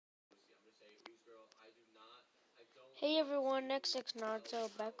Hey everyone, XX Naruto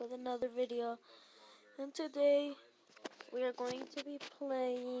back with another video, and today we are going to be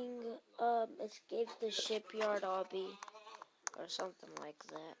playing Escape the Shipyard Obby or something like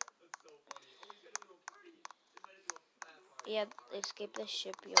that. Yeah, Escape the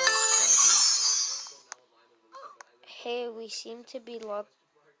Shipyard Obby. Hey, we seem to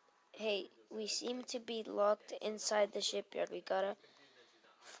be locked inside the shipyard. We gotta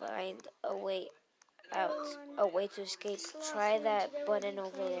find a way out, a way to escape. Try that button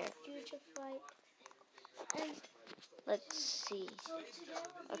over there. Let's see.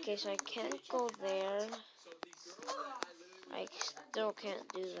 Okay, so I can't go there. I still can't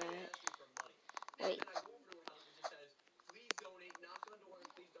do that. Wait.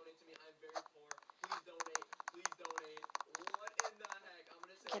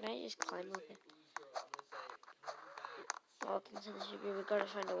 Can I just climb up it? Welcome to the shipyard. We gotta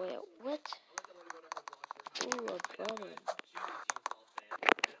find a way out. What? Ooh, a button.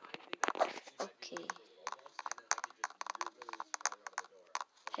 Okay.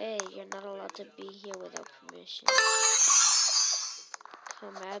 Hey, you're not allowed to be here without permission.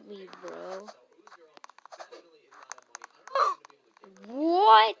 Come at me, bro.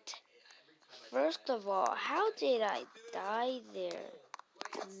 What? First of all, how did I die there?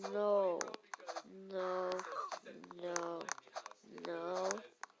 No. No. No. No.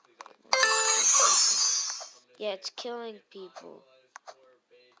 Yeah, it's killing people.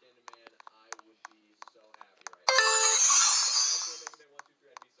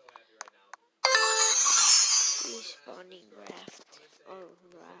 Respawning raft. Or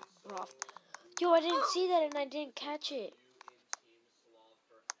raft. Yo, I didn't see that and I didn't catch it.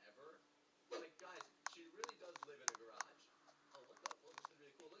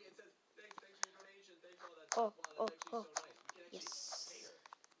 Oh. Yes.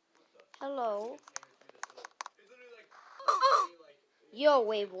 Hello. Yo,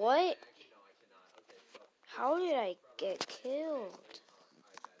 wait, what? How did I get killed?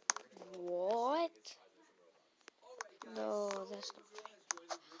 What? No, that's not.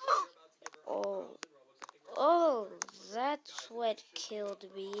 Oh, that's what killed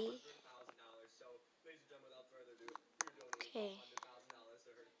me. Okay.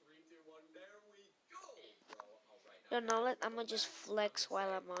 Yo, now I'm gonna just flex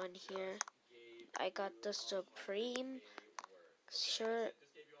while I'm on here. I got the Supreme shirt,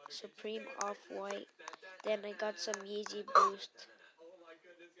 Supreme Off-White. Then I got some Yeezy Boost.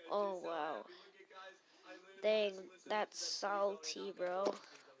 Oh, wow. Dang, that's salty, bro.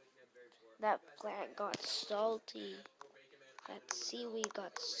 That plant got salty. That seaweed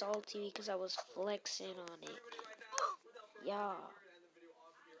got salty because I was flexing on it. Yeah.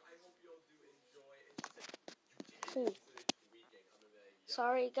 Ooh.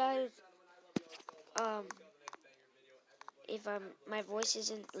 Sorry, guys. If my voice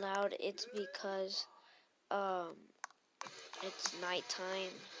isn't loud, it's because it's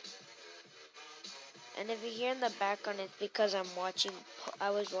nighttime. And if you hear in the background, it's because I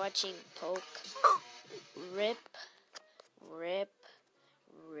was watching Poke. Rip.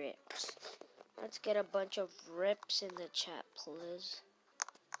 Let's get a bunch of rips in the chat, please.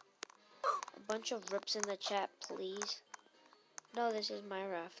 A bunch of rips in the chat, please. No, this is my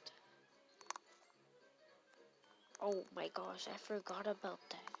raft. Oh my gosh, I forgot about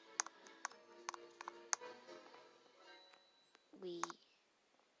that.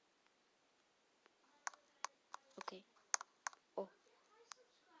 Okay. Oh.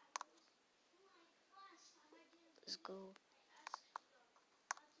 Let's go.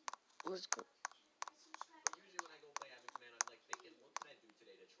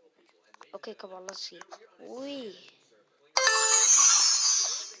 Okay, come on, let's see. Wee.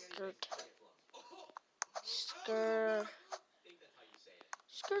 Skirt. Skr.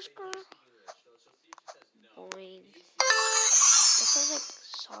 Boing. That sounds like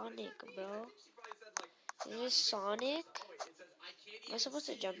Sonic, bro. Is this Sonic? Am I supposed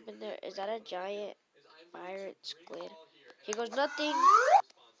to jump in there? Is that a giant pirate squid? Here goes nothing.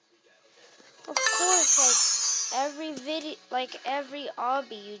 Of course, like every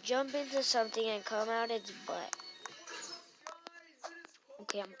obby, you jump into something and come out its butt.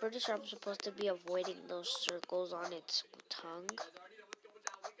 Okay, I'm pretty sure I'm supposed to be avoiding those circles on its tongue.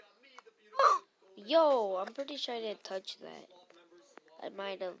 Yo, I'm pretty sure I didn't touch that. I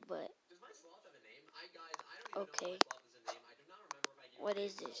might have, but... Okay. What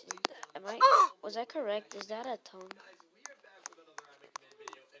is this? Was I correct? Is that a tongue?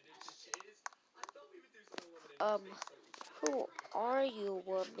 Who are you,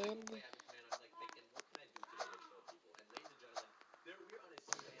 woman?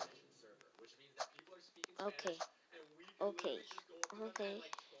 Okay. Okay. Okay.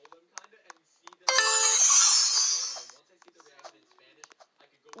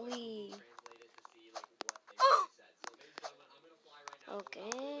 We.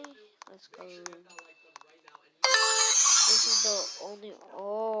 Okay. Let's go. This is the only.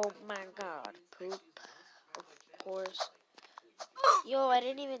 Oh my god. Poop. Of course. Yo, I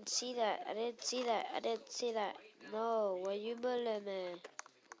didn't even see that. I didn't see that. I didn't see that. No, why you bullying me?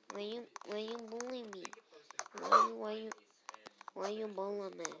 Why you bullying me? Why you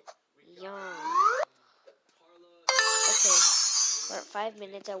bullying me? Yeah. Okay. We're at 5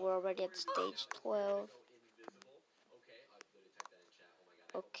 minutes and we're already at stage 12.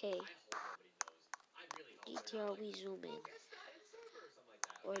 Okay. DTR, we zoom in.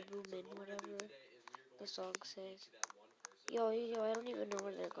 Or boom in, whatever the song says. Yo, I don't even know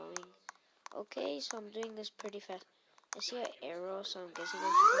where they're going. Okay, so I'm doing this pretty fast. I see an arrow, so I'm guessing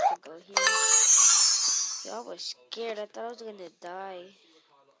I'm supposed to go here. Yo, I was scared. I thought I was gonna die.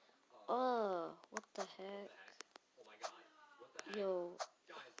 Oh, what the heck? Yo.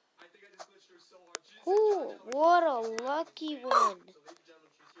 Ooh, what a lucky one.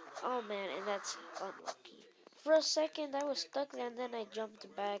 Oh man, and that's unlucky. For a second, I was stuck there, and then I jumped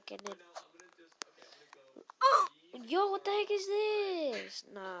back, and then... Yo, what the heck is this?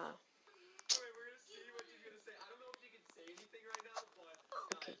 Nah.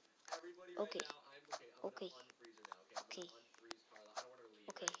 Okay. Okay. Okay. Okay.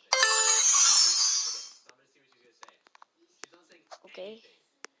 Okay. Okay.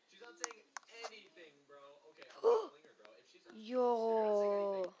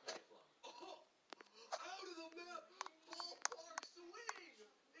 Yo.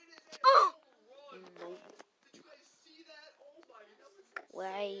 Nope.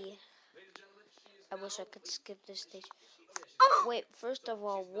 Why? I wish I could skip this stage. Wait, first of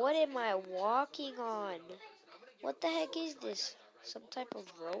all, what am I walking on? What the heck is this? Some type of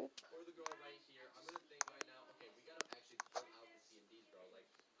rope?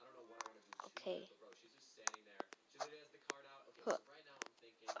 Okay. Huh.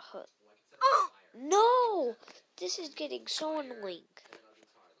 Huh. No! This is getting so annoying.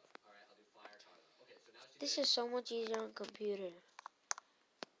 This is so much easier on computer.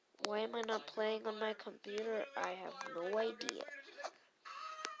 Why am I not playing on my computer? I have no idea.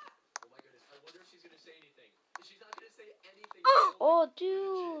 Oh,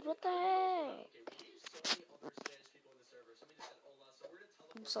 dude, what the heck?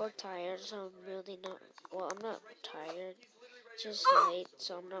 I'm so tired, so I'm really not... Well, I'm not tired. Just late,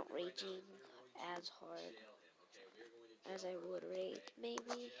 so I'm not raging as hard as I would rage,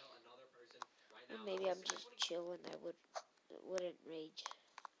 maybe. Or maybe I'm just chill and I wouldn't rage.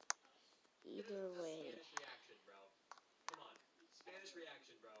 Either way.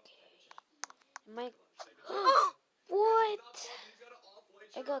 Am I... What?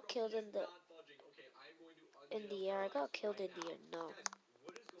 I got killed in the air. I got killed in the air. No.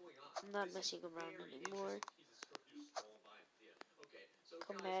 I'm not messing around anymore.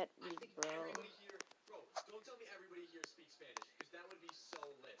 Come at me, bro.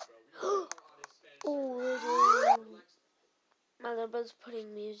 Oh, my little brother's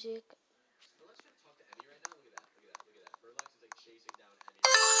putting music.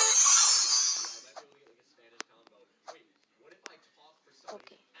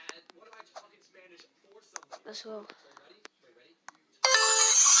 Okay. Let's go.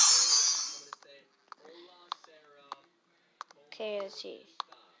 Okay, let's see.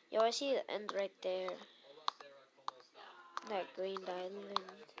 Yo, I see the end right there. That green island.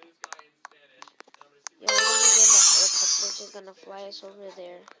 Yo, we're gonna get that helicopter, which is gonna fly us over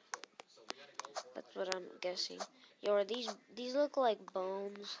there. That's what I'm guessing. Yo, are these look like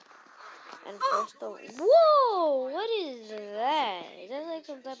bones? And first of whoa! What is that? Is that like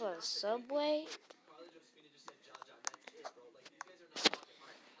some type of subway?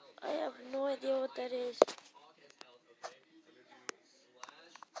 I have no idea what that is.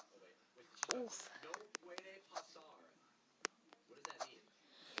 Oof.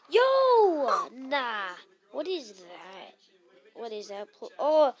 Yo! Nah. What is that? What is that?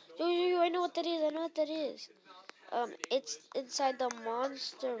 Oh, yo, I know what that is. I know what that is. It's inside the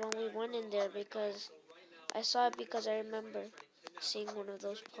monster when we went in there because I saw it because I remember seeing one of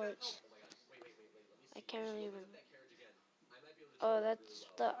those parts. I can't really remember. Oh, that's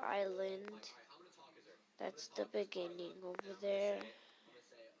the island. That's the beginning over there.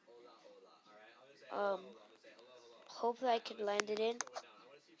 Hopefully I can land it in.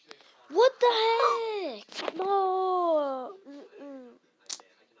 What the heck? No!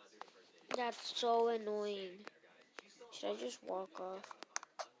 That's so annoying. Should I just walk off?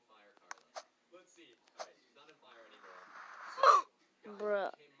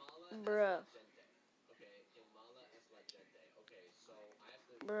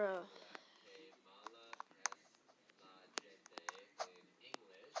 Bruh.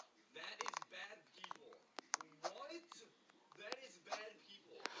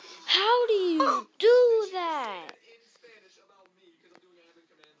 How do you do that?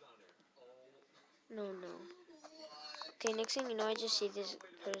 No. Okay, next thing you know, I just see this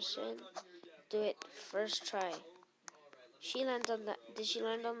person do it first try. She lands on the. Did she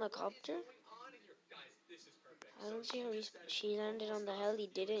land on the copter? I don't see her. She landed on the heli,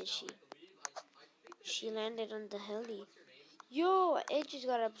 didn't she? She landed on the heli. Yo, it just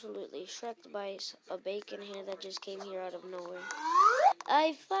got absolutely shreked by a bacon here that just came here out of nowhere.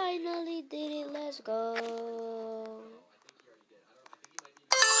 I finally did it. Let's go.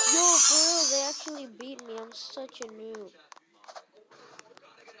 Yo, for real, they actually beat me. I'm such a noob.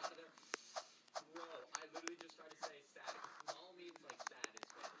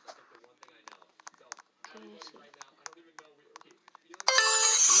 Can I see?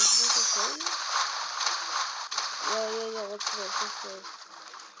 Yo, what's this?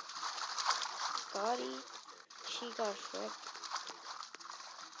 Scotty, she got shreked.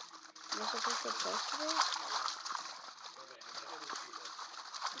 Am I supposed to press this?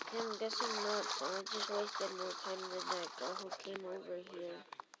 Okay, I'm guessing not, so I just wasted more time than that girl who came over here.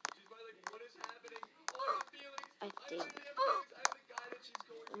 I think.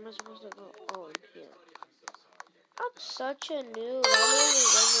 Am I supposed to go? Oh, here. I'm such a noob. I'm only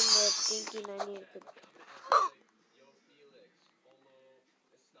running there thinking I need to.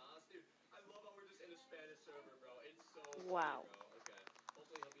 Wow.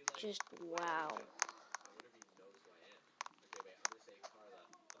 Just wow.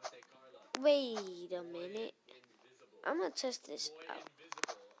 Wait a minute. I'm gonna test this out.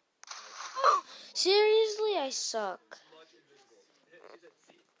 Seriously, I suck.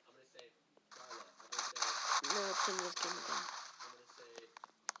 No, pin this game again.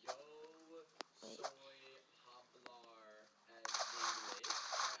 Wait.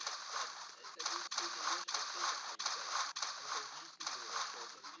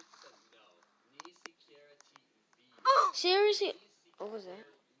 Seriously? What was that?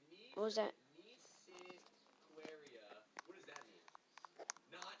 What was that?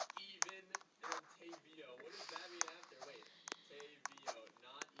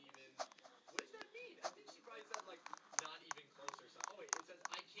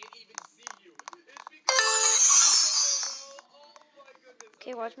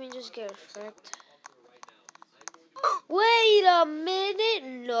 Okay, watch me just get wrecked. Wait a minute.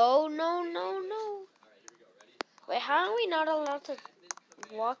 No. Wait, how are we not allowed to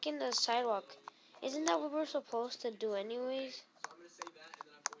walk in the sidewalk? Isn't that what we're supposed to do anyways?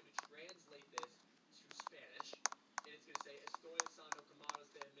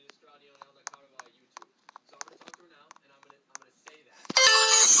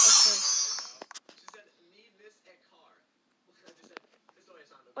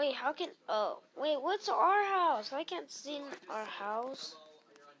 Wait, how can... Oh, wait, what's our house? I can't see our house.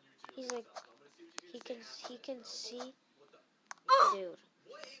 He's like... He can see... Dude.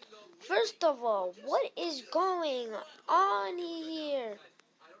 First of all, what is going on here?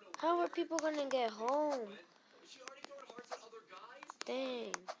 How are people gonna get home?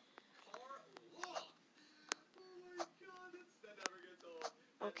 Dang.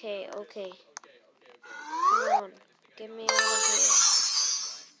 Okay. Come on. Get me out of here.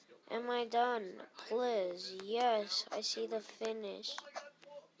 Am I done? Please. Yes. I see the finish.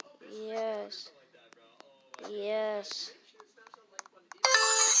 Yes.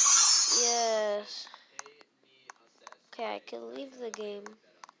 Okay, I can leave the game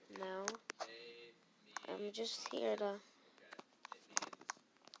now. I'm just here to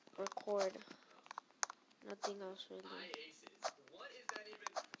record. Nothing else really.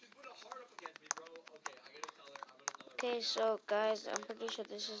 Okay, so guys, I'm pretty sure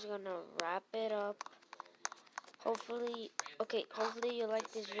this is gonna wrap it up. Hopefully you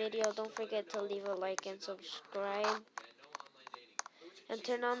like this video. Don't forget to leave a like and subscribe. And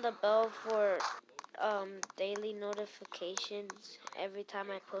turn on the bell for daily notifications. Every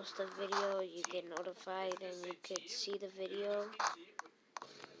time I post a video, you get notified and you could see the video.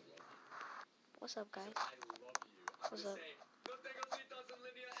 What's up, guys? What's up?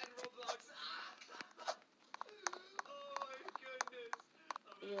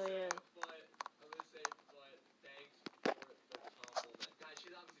 Yeah.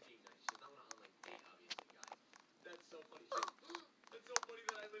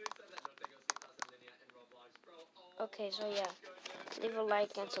 Okay, so yeah, leave a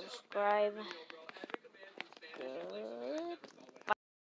like and subscribe.